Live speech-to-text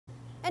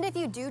And if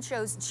you do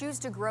choose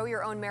to grow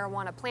your own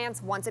marijuana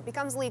plants once it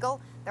becomes legal,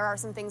 there are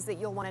some things that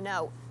you'll want to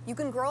know. You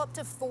can grow up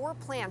to 4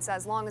 plants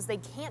as long as they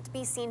can't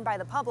be seen by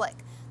the public.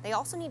 They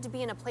also need to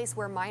be in a place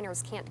where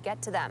minors can't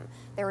get to them.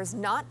 There is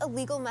not a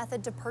legal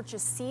method to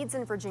purchase seeds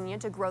in Virginia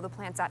to grow the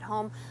plants at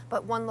home,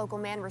 but one local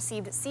man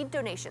received seed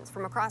donations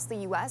from across the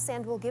U.S.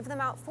 and will give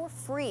them out for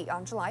free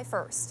on July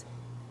 1st.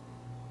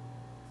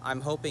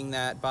 I'm hoping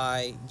that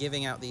by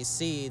giving out these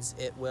seeds,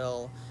 it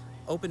will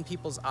open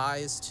people's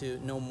eyes to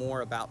know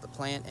more about the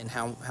plant and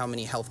how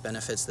many health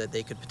benefits that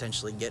they could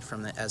potentially get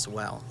from it as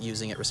well,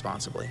 using it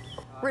responsibly.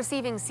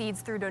 Receiving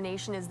seeds through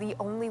donation is the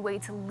only way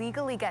to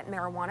legally get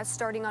marijuana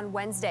starting on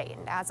Wednesday.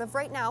 And as of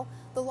right now,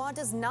 the law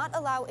does not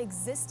allow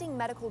existing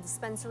medical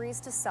dispensaries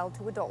to sell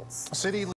to adults. City